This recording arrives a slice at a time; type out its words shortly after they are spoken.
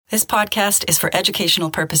This podcast is for educational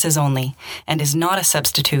purposes only and is not a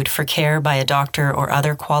substitute for care by a doctor or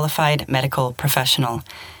other qualified medical professional.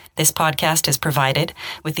 This podcast is provided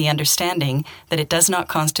with the understanding that it does not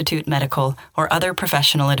constitute medical or other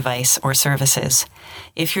professional advice or services.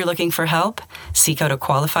 If you're looking for help, seek out a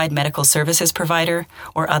qualified medical services provider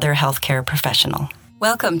or other healthcare professional.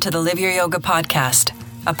 Welcome to the Live Your Yoga podcast,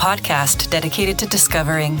 a podcast dedicated to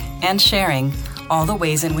discovering and sharing all the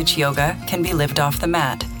ways in which yoga can be lived off the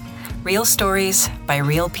mat. Real stories by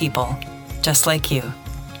real people, just like you.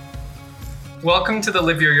 Welcome to the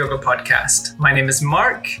Live Your Yoga podcast. My name is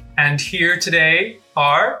Mark, and here today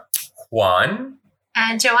are Juan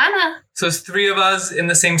and Joanna. So it's three of us in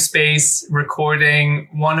the same space recording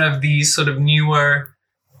one of these sort of newer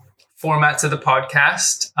formats of the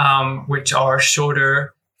podcast, which are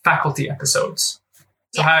shorter faculty episodes.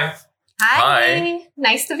 So Hi. Hi.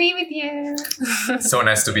 Nice to be with you. So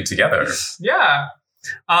nice to be together. Yeah.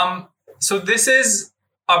 So this is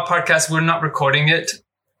our podcast. We're not recording it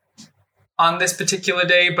on this particular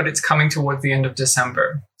day, but it's coming towards the end of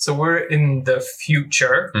December. So we're in the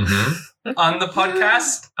future on the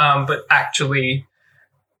podcast, but actually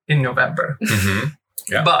in November.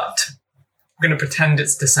 Yeah. But we're going to pretend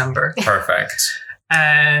it's December. Perfect.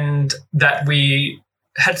 And that we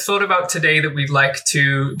had thought about today that we'd like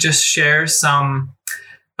to just share some,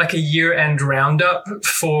 like a year-end roundup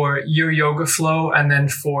for your yoga flow and then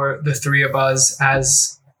for the three of us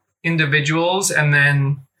as individuals. And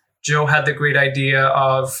then Joe had the great idea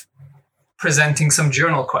of presenting some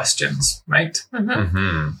journal questions, right?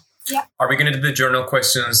 Yeah. Are we going to do the journal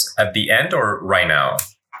questions at the end or right now?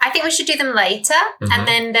 I think we should do them later. And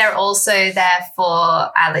then they're also there for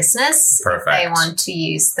our listeners. Perfect. If they want to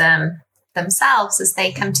use them themselves as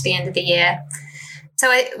they come to the end of the year. So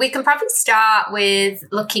we can probably start with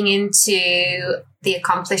looking into the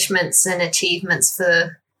accomplishments and achievements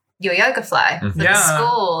for your yoga flow for the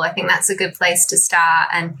school. I think that's a good place to start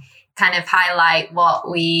and kind of highlight what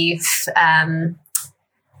we've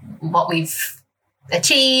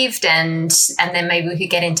achieved, and then maybe we could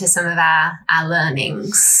get into some of our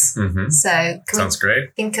learnings. So Sounds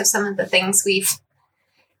great. Think of some of the things we've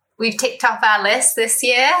ticked off our list this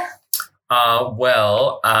year.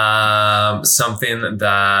 Something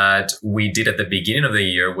that we did at the beginning of the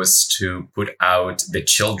year was to put out the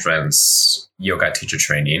children's yoga teacher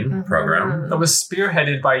training program. That was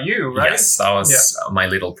spearheaded by you, right? Yes, that was my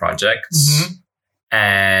little project.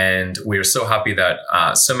 And we're so happy that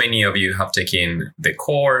so many of you have taken the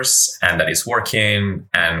course and that it's working.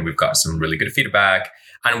 And we've got some really good feedback.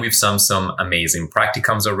 And we've done some amazing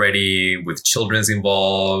practicums already with children's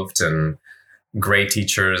involved and great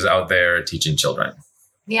teachers out there teaching children.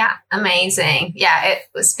 Yeah, amazing. Yeah,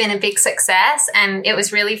 it's been a big success and it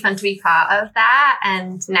was really fun to be part of that.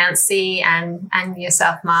 And Nancy and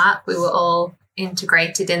yourself, Mark, we were all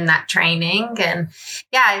integrated in that training. And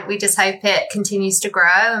yeah, we just hope it continues to grow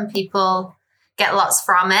and people get lots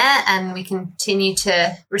from it and we continue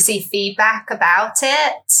to receive feedback about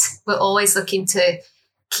it. We're always looking to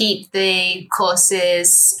keep the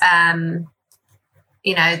courses, as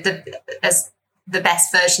the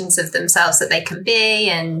best versions of themselves that they can be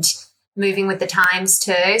and moving with the times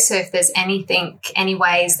too. So if there's any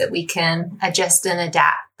ways that we can adjust and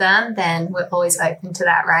adapt them, then we're always open to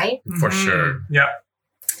that, right? For sure. Yeah.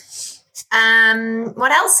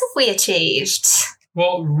 What else have we achieved?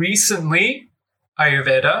 Well, recently,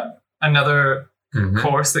 Ayurveda, another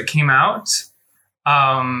course that came out,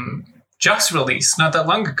 just released not that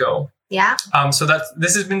long ago. Yeah. So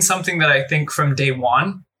this has been something that I think from day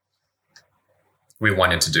one, We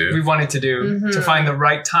wanted to do to find the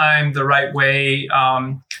right time, the right way.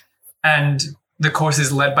 And the course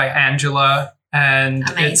is led by Angela, and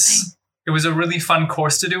it was a really fun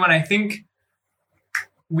course to do. And I think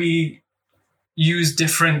we use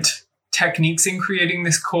different techniques in creating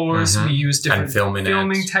this course. We use different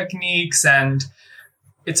filming techniques, and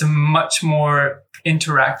it's a much more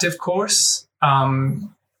interactive course.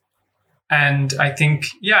 And I think,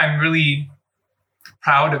 I'm really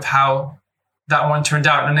proud of how that one turned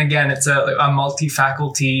out. And again, it's a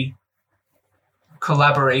multi-faculty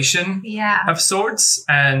collaboration of sorts.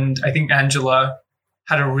 And I think Angela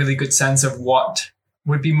had a really good sense of what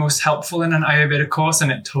would be most helpful in an Ayurveda course,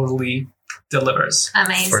 and it totally delivers.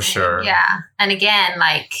 Amazing. For sure. Yeah. And again,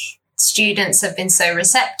 students have been so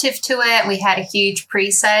receptive to it. We had a huge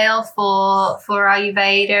pre-sale for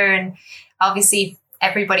Ayurveda, and obviously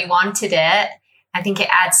everybody wanted it. I think it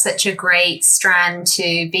adds such a great strand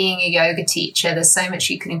to being a yoga teacher. There's so much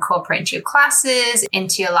you can incorporate into your classes,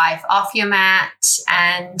 into your life off your mat.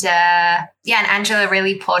 And and Angela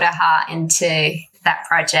really poured her heart into that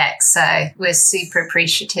project. So we're super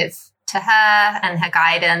appreciative to her and her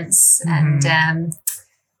guidance, and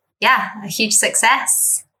a huge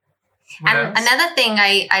success. And another thing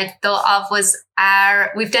I thought of was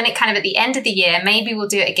we've done it kind of at the end of the year. Maybe we'll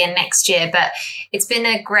do it again next year, but it's been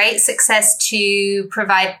a great success to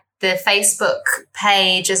provide the Facebook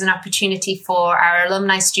page as an opportunity for our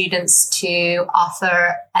alumni students to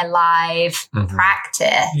offer a live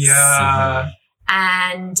practice. Yeah.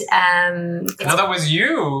 And well, that was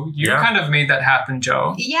you. You kind of made that happen,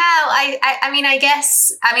 Jo. Yeah, I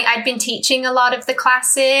guess I'd been teaching a lot of the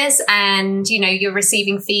classes, and you're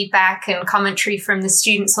receiving feedback and commentary from the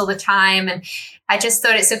students all the time, and I just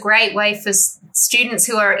thought it's a great way for students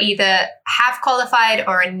who are either have qualified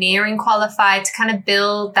or are nearing qualified to kind of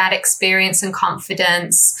build that experience and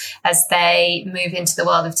confidence as they move into the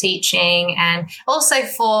world of teaching, and also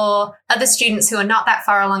for other students who are not that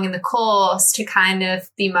far along in the course to kind of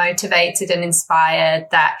be motivated and inspired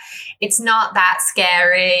that it's not that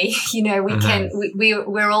scary.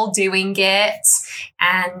 We're all doing it,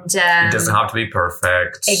 and it doesn't have to be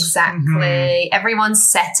perfect. Exactly. Everyone's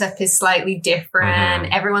setup is slightly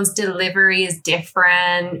different. Everyone's delivery is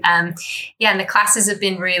different. And the classes have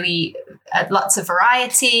been really lots of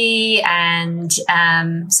variety, and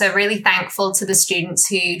so really thankful to the students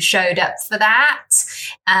who showed up for that,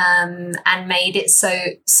 and made it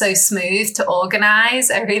so smooth to organize.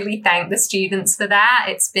 I really thank the students for that.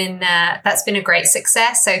 It's been that's been a great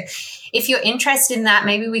success. So if you're interested in that,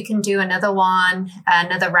 maybe we can do another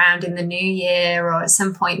round in the new year or at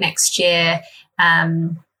some point next year,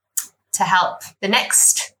 to help the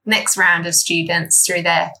next round of students through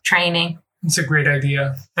their training. It's a great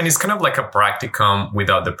idea. And it's kind of like a practicum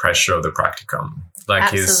without the pressure of the practicum. Like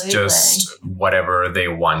Absolutely. It's just whatever they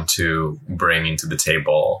want to bring into the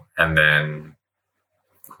table. And then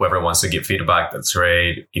whoever wants to give feedback, that's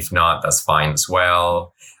great. If not, that's fine as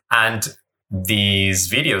well. And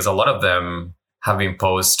these videos, a lot of them have been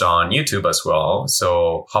posted on YouTube as well.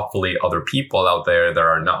 So hopefully other people out there that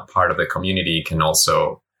are not part of the community can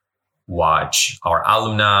also watch our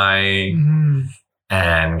alumni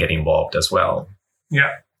and get involved as well.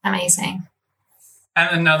 Yeah. Amazing.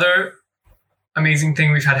 And another amazing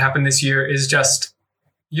thing we've had happen this year is just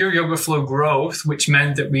Your Yoga Flow growth, which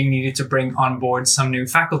meant that we needed to bring on board some new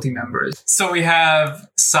faculty members. So we have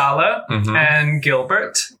Sala and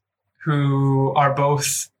Gilbert, who are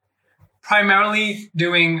both primarily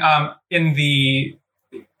doing in the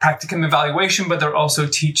practicum evaluation, but they're also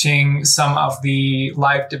teaching some of the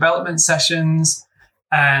live development sessions.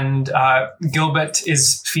 And Gilbert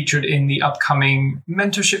is featured in the upcoming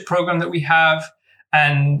mentorship program that we have.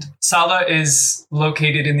 And Sala is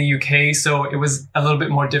located in the UK, so it was a little bit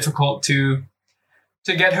more difficult to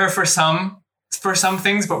get her for some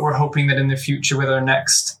things, but we're hoping that in the future with our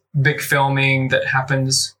next big filming that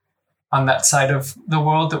happens on that side of the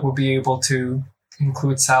world, that we'll be able to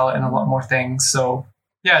include Sala in a lot more things. So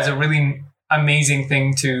yeah, it's a really amazing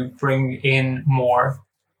thing to bring in more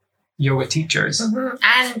yoga teachers.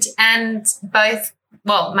 And both,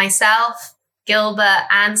 myself, Gilbert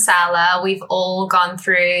and Sala, we've all gone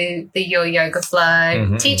through the Your Yoga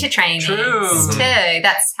Flow teacher trainings too.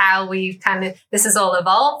 That's how this has all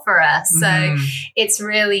evolved for us. So it's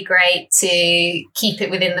really great to keep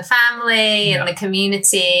it within the family and the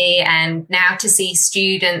community, and now to see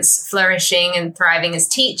students flourishing and thriving as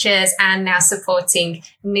teachers and now supporting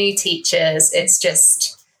new teachers. It's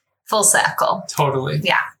just full circle. Totally.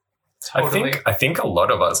 Yeah. Totally. I think a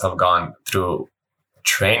lot of us have gone through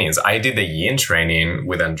trainings. I did the Yin training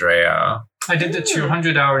with Andrea. I did the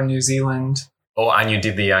 200-hour in New Zealand. Oh, and you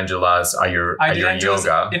did the Angela's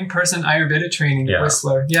yoga in-person Ayurveda training at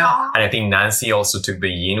Whistler. Yeah. And I think Nancy also took the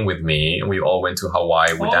Yin with me. We all went to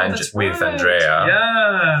Hawaii with Andrea.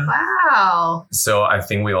 Yeah. Wow. So I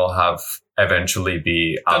think we all have eventually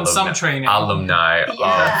be alumni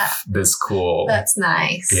of the school. That's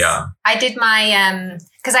nice. Yeah. I did my,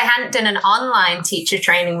 because I hadn't done an online teacher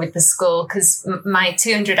training with the school, because my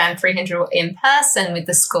 200 and 300 were in person with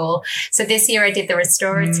the school. So this year I did the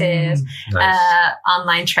restorative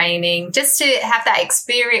online training just to have that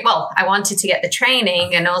experience. Well, I wanted to get the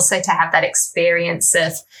training and also to have that experience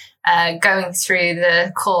of going through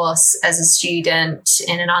the course as a student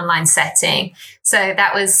in an online setting. So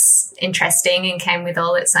that was interesting and came with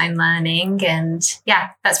all its own learning. And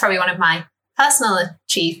that's probably one of my personal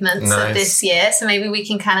achievements of this year. So maybe we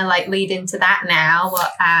can kind of like lead into that now,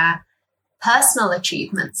 what our personal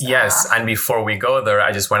achievements are. And before we go there,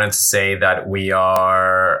 I just wanted to say that we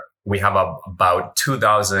have about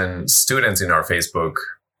 2,000 students in our Facebook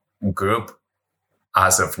group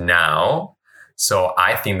as of now. So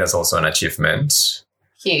I think that's also an achievement.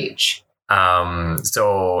 Huge.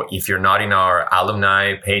 So if you're not in our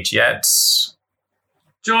alumni page yet,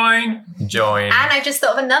 join. And I just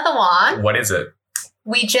thought of another one. What is it?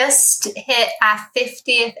 We just hit our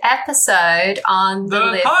 50th episode on the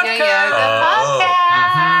Live podcast. Your Yoga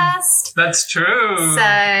podcast. That's true. So,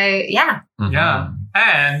 yeah. Mm-hmm. Yeah.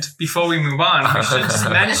 And before we move on, we should just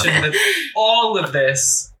mention that all of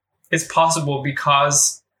this is possible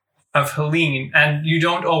because of Helene. And you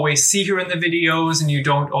don't always see her in the videos and you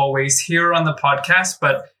don't always hear her on the podcast,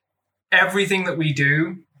 but everything that we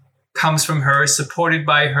do comes from her, supported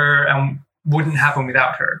by her, and wouldn't happen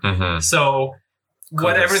without her. Mm-hmm. So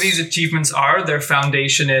whatever these achievements are, their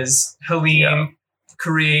foundation is Helene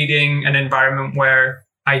creating an environment where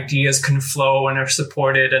ideas can flow and are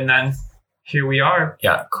supported, and then here we are.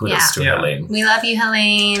 Yeah, kudos to Helene. We love you,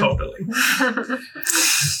 Helene. Totally.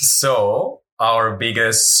 So our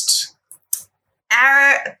biggest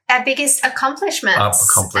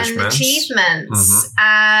accomplishments and achievements,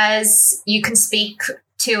 as you can speak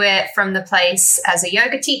to it from the place as a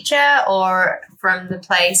yoga teacher or from the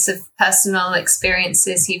place of personal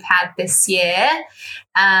experiences you've had this year.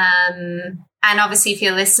 And obviously, if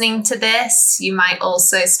you're listening to this, you might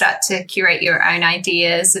also start to curate your own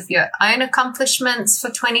ideas of your own accomplishments for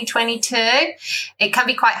 2022. It can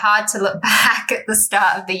be quite hard to look back at the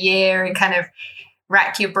start of the year and kind of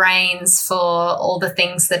rack your brains for all the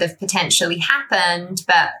things that have potentially happened,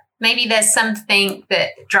 but maybe there's something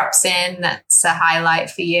that drops in that's a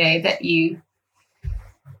highlight for you that you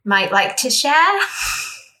might like to share.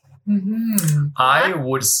 I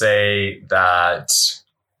would say that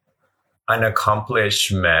an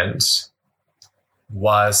accomplishment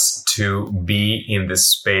was to be in the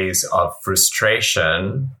space of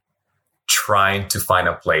frustration, trying to find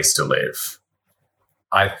a place to live.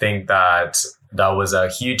 I think that was a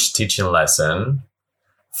huge teaching lesson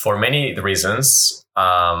for many reasons.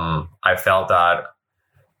 I felt that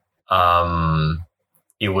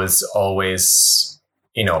it was always,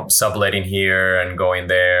 subletting here and going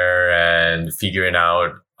there and figuring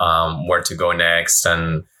out where to go next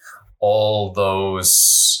and all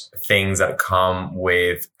those things that come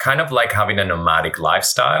with kind of like having a nomadic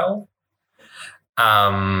lifestyle.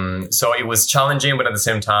 So it was challenging, but at the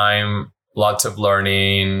same time, lots of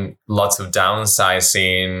learning, lots of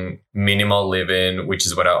downsizing, minimal living, which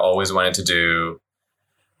is what I always wanted to do.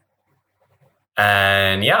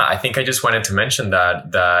 And I think I just wanted to mention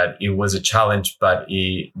that it was a challenge, but at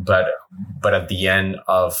the end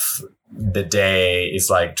of the day, it's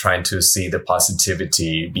like trying to see the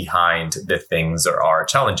positivity behind the things that are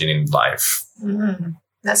challenging in life. Mm-hmm.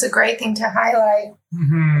 That's a great thing to highlight.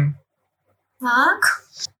 Mm-hmm. Mark?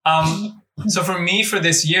 So for me, for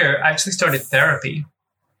this year, I actually started therapy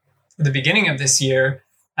at the beginning of this year.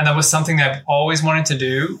 And that was something that I've always wanted to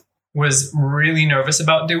do, was really nervous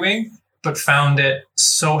about doing, but found it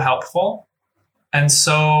so helpful. And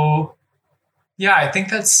so, I think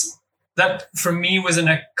that for me was an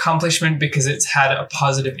accomplishment because it's had a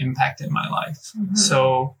positive impact in my life. Mm-hmm.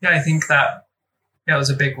 So I think that, was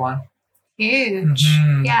a big one. Huge.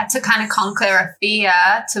 Mm-hmm. Yeah, to kind of conquer a fear,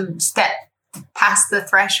 to step past the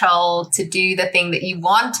threshold to do the thing that you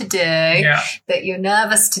want to do, that you're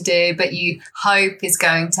nervous to do, but you hope is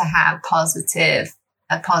going to have a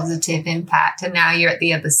positive impact. And now you're at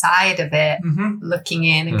the other side of it, looking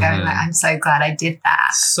in and going like, I'm so glad I did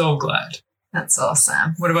that. So glad. That's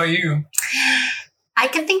awesome. What about you? I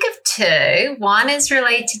can think of two. One is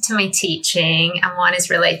related to my teaching and one is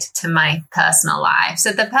related to my personal life.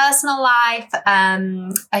 So the personal life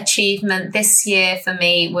achievement this year for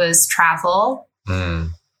me was travel.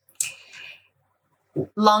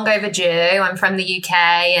 Long overdue. I'm from the UK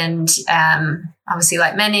and obviously,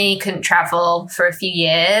 like many, couldn't travel for a few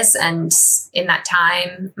years. And in that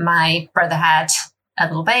time, my brother had a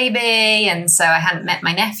little baby. And so I hadn't met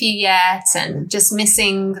my nephew yet and just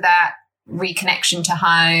missing that reconnection to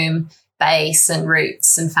home base and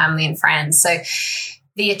roots and family and friends. So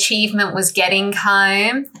the achievement was getting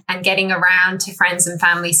home and getting around to friends and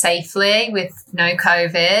family safely with no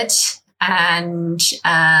COVID. And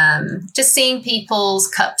just seeing people's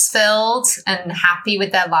cups filled and happy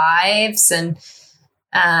with their lives. And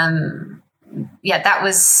that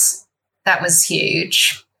was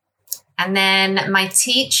huge. And then my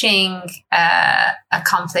teaching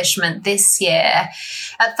accomplishment this year,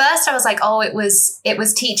 at first I was like, it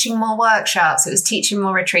was teaching more workshops, it was teaching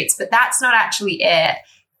more retreats, but that's not actually it.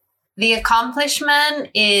 The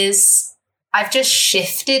accomplishment is I've just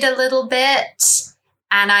shifted a little bit.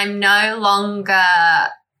 And I'm no longer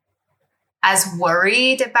as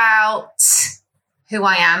worried about who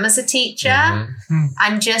I am as a teacher. Mm-hmm.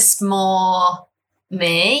 I'm just more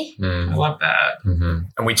me. I love that. Mm-hmm.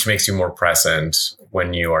 And which makes you more present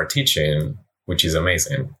when you are teaching, which is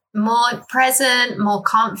amazing. More present, more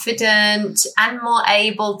confident, and more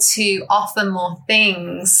able to offer more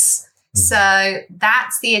things. So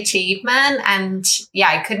that's the achievement. And yeah,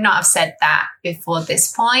 I could not have said that before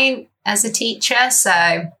this point as a teacher. So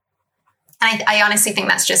I honestly think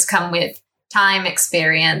that's just come with time,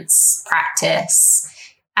 experience, practice,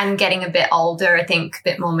 and getting a bit older, I think a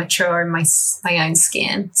bit more mature in my own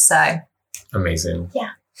skin. So amazing. Yeah.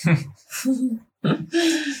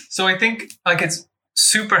 So I think like it's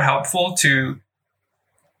super helpful to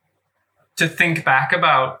think back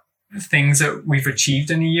about things that we've achieved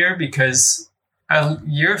in a year, because a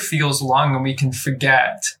year feels long and we can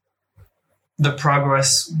forget the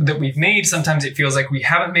progress that we've made. Sometimes it feels like we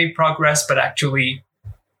haven't made progress, but actually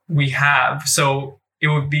we have. So it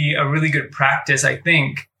would be a really good practice, I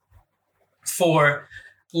think, for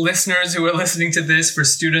listeners who are listening to this, for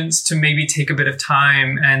students to maybe take a bit of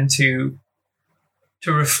time and to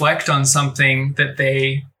reflect on something that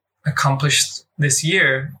they accomplished this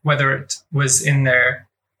year, whether it was in their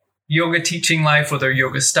yoga teaching life or their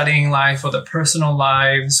yoga studying life or their personal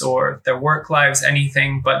lives or their work lives,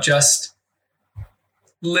 anything, but just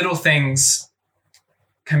little things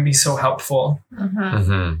can be so helpful.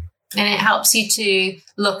 And it helps you to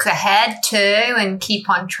look ahead too and keep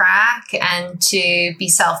on track and to be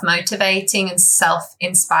self-motivating and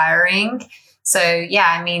self-inspiring. So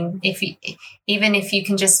yeah, I mean, even if you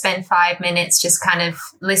can just spend 5 minutes just kind of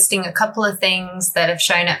listing a couple of things that have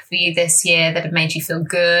shown up for you this year that have made you feel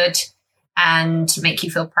good and make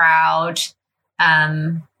you feel proud,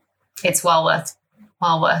 it's well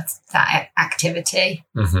worth that activity.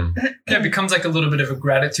 Yeah, it becomes like a little bit of a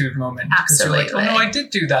gratitude moment. Absolutely. You're like, oh no, I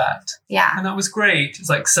did do that. Yeah. And that was great. It's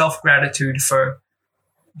like self-gratitude for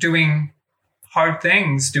doing hard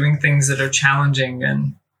things, doing things that are challenging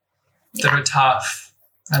and that are tough.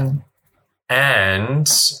 And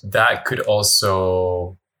that could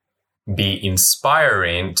also be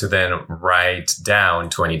inspiring to then write down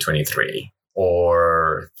 2023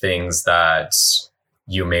 or things that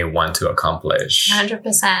you may want to accomplish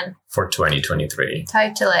 100% for 2023.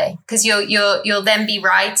 Totally, because you'll then be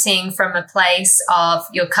writing from a place of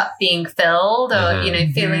your cup being filled, or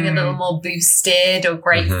feeling a little more boosted or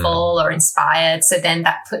grateful or inspired. So then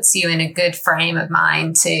that puts you in a good frame of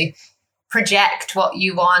mind to project what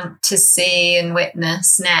you want to see and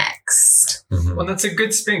witness next. Well, that's a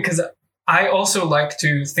good spin, because I also like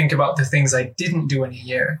to think about the things I didn't do in a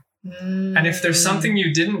year. And if there's something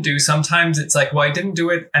you didn't do, sometimes it's like, well, I didn't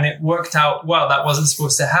do it and it worked out well. That wasn't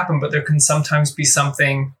supposed to happen. But there can sometimes be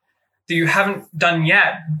something that you haven't done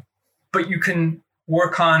yet, but you can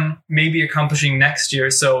work on maybe accomplishing next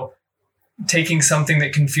year. So taking something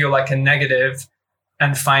that can feel like a negative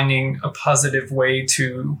and finding a positive way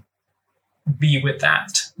to be with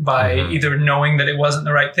that by either knowing that it wasn't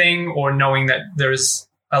the right thing or knowing that there's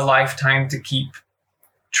a lifetime to keep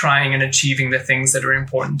trying and achieving the things that are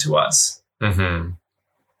important to us. Love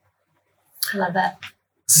it.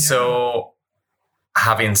 So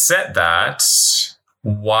having said that,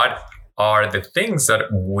 what are the things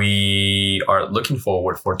that we are looking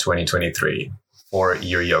forward for 2023 for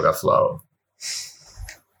your yoga flow?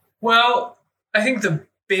 Well, I think the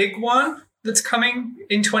big one that's coming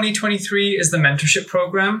in 2023 is the mentorship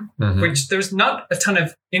program, which there's not a ton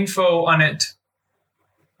of info on it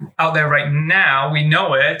out there right now. We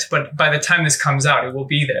know it, but by the time this comes out, it will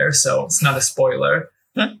be there. So it's not a spoiler,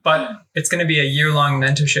 but it's going to be a year-long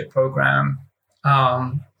mentorship program.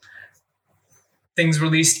 Things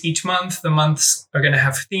released each month. The months are going to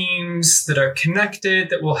have themes that are connected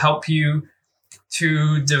that will help you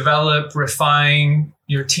to develop, refine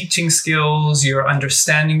your teaching skills, your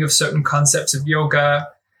understanding of certain concepts of yoga.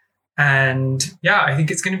 And yeah, I think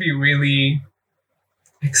it's going to be really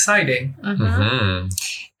exciting.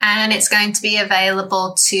 And it's going to be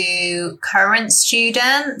available to current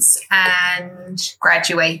students and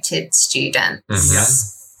graduated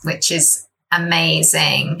students, which is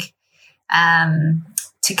amazing,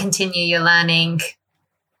 to continue your learning.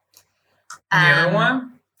 The other one?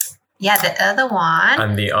 Yeah, the other one.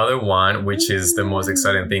 And the other one, which is the most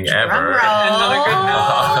exciting thing ever, Another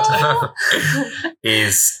good note.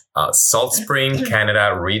 is Salt Spring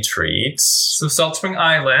Canada Retreat. So Salt Spring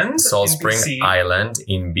Island. Island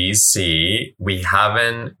in BC. We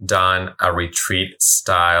haven't done a retreat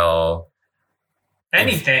style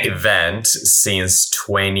event since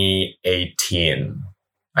 2018.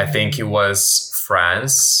 I think it was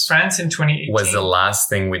France. France in 2018. Was the last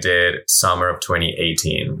thing we did, summer of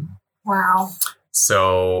 2018. Wow.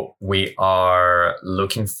 So we are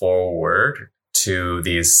looking forward to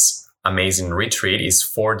this amazing retreat is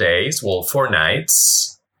 4 days, 4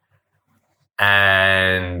 nights.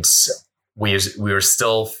 And we're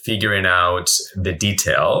still figuring out the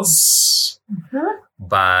details.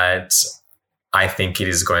 But I think it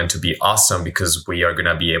is going to be awesome because we are going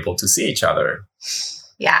to be able to see each other.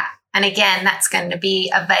 Yeah. And again, that's going to be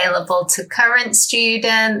available to current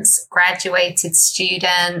students, graduated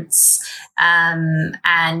students,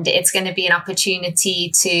 and it's going to be an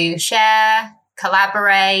opportunity to share,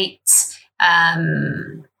 collaborate,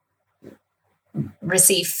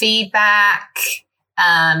 receive feedback,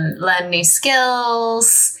 learn new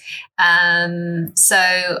skills. So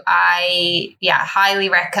I, highly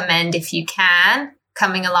recommend, if you can,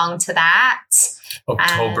 coming along to that.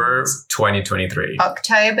 October 2023.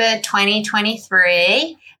 October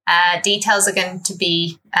 2023. Details are going to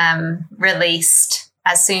be released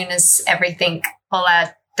as soon as all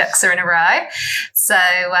our ducks are in a row. So,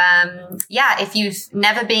 if you've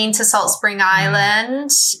never been to Salt Spring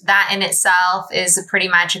Island, that in itself is a pretty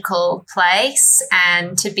magical place.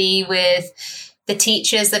 And to be with the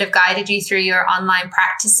teachers that have guided you through your online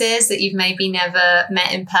practices that you've maybe never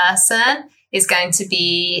met in person is going to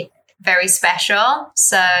be very special.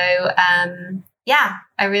 So, I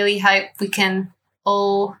really hope we can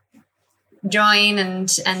all join and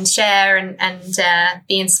share and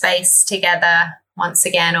be in space together once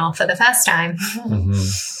again or for the first time.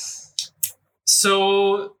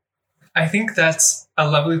 So I think that's a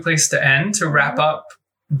lovely place to end, to wrap up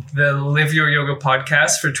the Live Your Yoga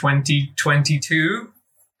podcast for 2022.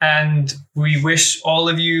 And we wish all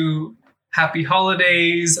of you happy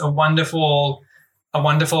holidays, a wonderful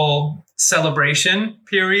celebration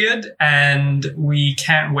period, and we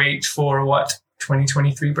can't wait for what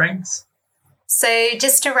 2023 brings. So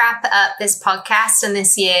just to wrap up this podcast and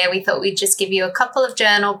this year, we thought we'd just give you a couple of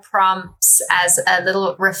journal prompts as a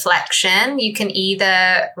little reflection. You can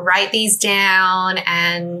either write these down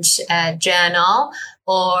and journal,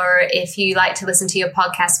 or if you like to listen to your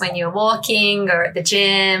podcast when you're walking or at the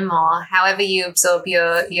gym or however you absorb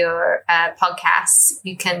your podcasts,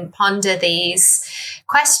 you can ponder these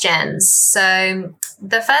questions. So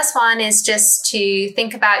the first one is just to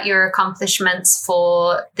think about your accomplishments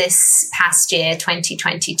for this past year,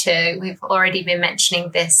 2022. We've already been mentioning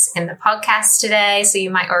this in the podcast today, so you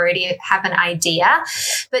might already have an idea,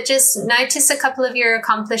 but just notice a couple of your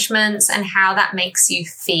accomplishments and how that makes you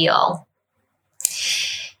feel.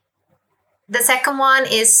 The second one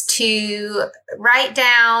is to write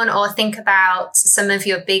down or think about some of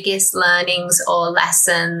your biggest learnings or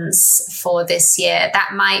lessons for this year.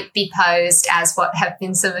 That might be posed as what have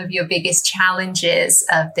been some of your biggest challenges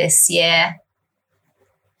of this year.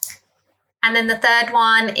 And then the third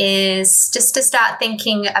one is just to start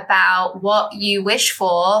thinking about what you wish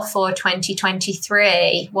for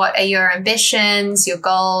 2023. What are your ambitions, your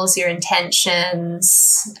goals, your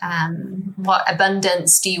intentions? What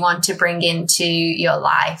abundance do you want to bring into your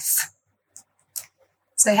life?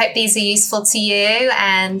 So I hope these are useful to you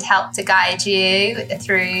and help to guide you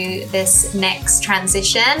through this next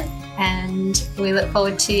transition. And we look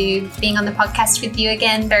forward to being on the podcast with you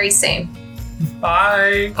again very soon.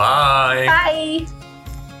 Bye. Bye. Bye.